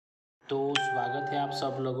तो स्वागत है आप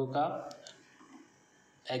सब लोगों का।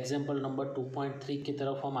 एग्जाम्पल नंबर 2.3 की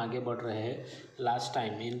तरफ हम आगे बढ़ रहे हैं। लास्ट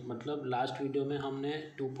टाइम मतलब लास्ट वीडियो में हमने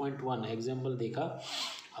 2.1 एग्जाम्पल देखा।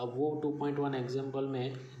 अब वो 2.1 एग्जाम्पल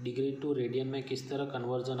में डिग्री टू रेडियन में किस तरह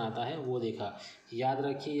कन्वर्जन आता है वो देखा। याद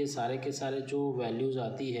रखिए ये सारे के सारे जो वैल्यूज़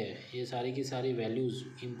आती है, ये सारी की सारी वैल्यूज़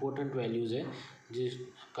इंपॉर्टेंट वैल्यूज़ है। जिस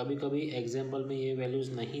कभी कभी एग्जाम्पल में ये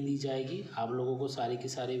वैल्यूज़ नहीं दी जाएगी, आप लोगों को सारी की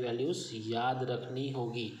सारी वैल्यूज़ याद रखनी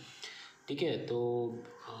होगी। ठीक है, तो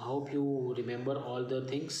hope you remember all the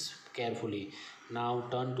things carefully. Now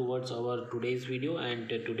turn towards our today's video,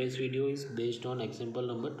 and today's video is based on example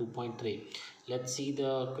number 2.3. Let's see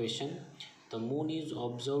the question. The moon is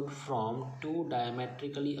observed from two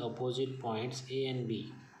diametrically opposite points A and B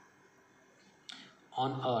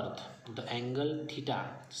on earth. The angle theta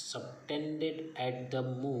subtended at the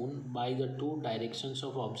moon by the two directions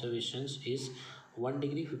of observations is 1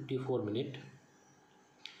 degree 54 minute.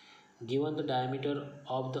 Given the diameter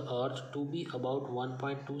of the earth to be about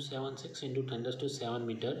 1.276 into 10 to 7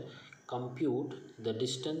 meter, compute the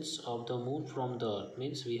distance of the moon from the earth.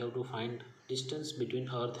 Means we have to find distance between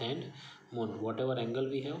earth and moon. Whatever angle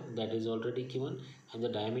we have, that is already given, and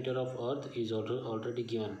the diameter of earth is already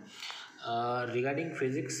given. Regarding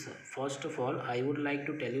physics, first of all I would like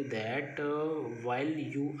to tell you that while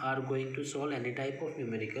you are going to solve any type of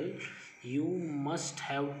numerical, you must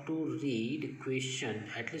have to read question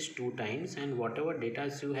at least 2 times, and whatever data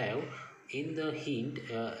you have in the hint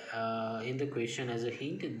in the question as a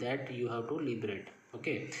hint, that you have to liberate.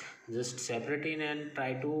 Okay, just separate in and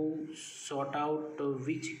try to sort out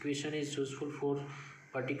which equation is useful for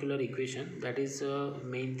particular equation. That is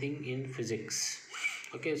main thing in physics.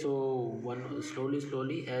 Okay, so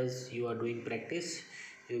slowly as you are doing practice,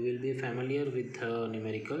 you will be familiar with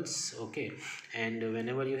numericals. Okay, and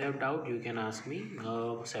whenever you have doubt, you can ask me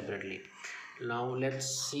separately. Now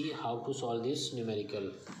let's see how to solve this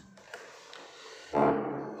numerical.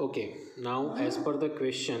 Okay, now as per the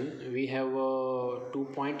question, we have 2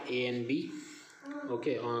 point A and B.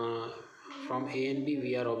 Okay, from A and B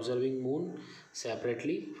we are observing moon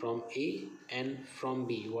separately from A and from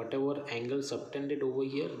B. Whatever angle subtended over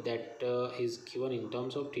here, that is given in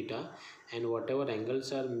terms of theta, and whatever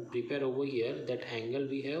angles are prepared over here, that angle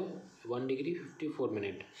we have 1 degree 54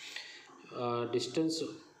 minute. Distance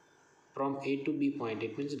from A to B point,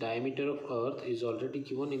 it means diameter of earth is already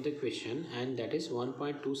given in the question, and that is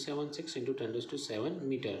 1.276 into 10 to 7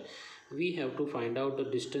 meter. We have to find out the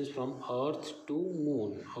distance from earth to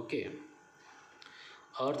moon. Okay,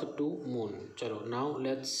 earth to moon. Chalo, now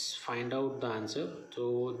let's find out the answer.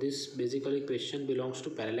 So this basically question belongs to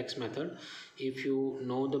parallax method. If you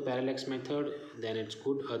know the parallax method, then it's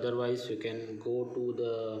good. Otherwise you can go to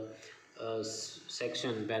the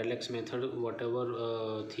section parallax method. Whatever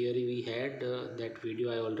theory we had, that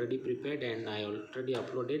video I already prepared and I already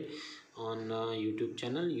uploaded on YouTube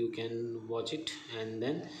channel. You can watch it and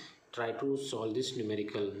then try to solve this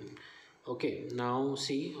numerical. Okay, now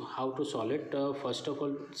see how to solve it. First of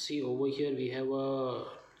all, see over here we have a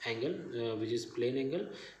angle which is plane angle,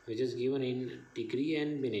 which is given in degree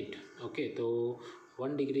and minute. Okay, so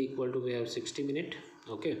 1 degree equal to, we have 60 minute.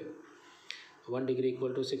 Okay, 1 degree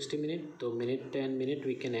equal to 60 minute. So minute and minute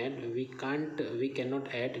we can add. We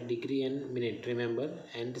cannot add degree and minute, remember,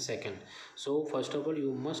 and second. So first of all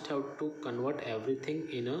you must have to convert everything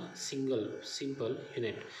in a simple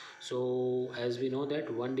unit. So as we know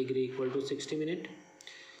that 1 degree equal to 60 minute,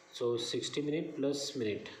 so 60 minute plus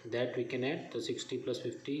minute, that we can add. The 60 plus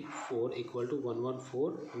 54 equal to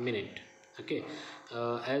 114 minute. Okay,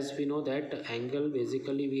 as we know that angle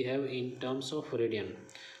basically we have in terms of radian.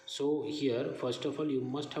 So here first of all you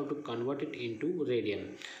must have to convert it into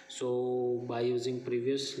radian. So by using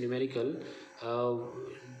previous numerical,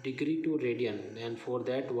 degree to radian, and for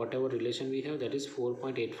that whatever relation we have, that is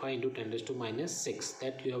 4.85 into 10 to minus 6,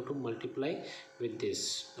 that you have to multiply with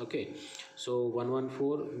this. Okay, so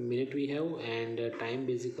 114 minute we have, and time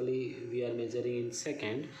basically we are measuring in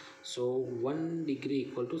second. So 1 degree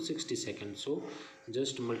equal to 60 seconds. So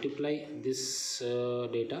just multiply this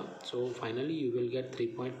data. So finally you will get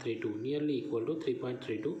 3.32, nearly equal to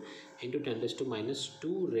 3.32 into 10 to minus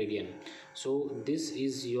 2 radian. So this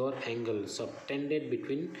is your angle subtended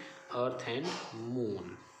between earth and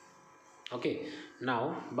moon. Okay,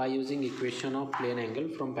 now by using equation of plane angle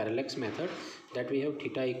from parallax method, that we have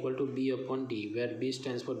theta equal to b upon d, where b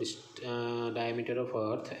stands for diameter of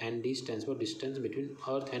earth and d stands for distance between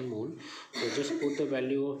earth and moon. So just put the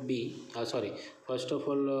value of b, first of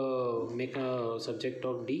all make a subject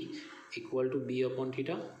of d, equal to b upon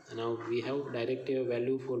theta. Now we have direct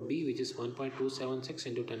value for b, which is 1.276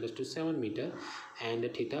 into 10 raised to 7 meter, and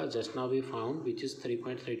theta just now we found, which is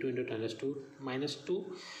 3.32 into 10 raised to minus 2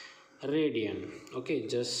 radian. Okay,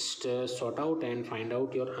 just sort out and find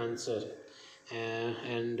out your answer,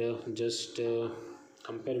 and just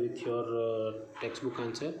compare with your textbook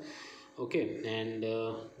answer. Okay, and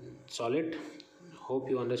solve it. Hope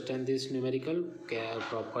you understand this numerical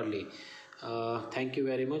properly. Thank you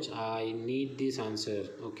very much. I need this answer.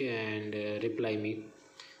 Okay, and reply me.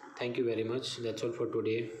 Thank you very much. That's all for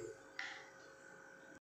today.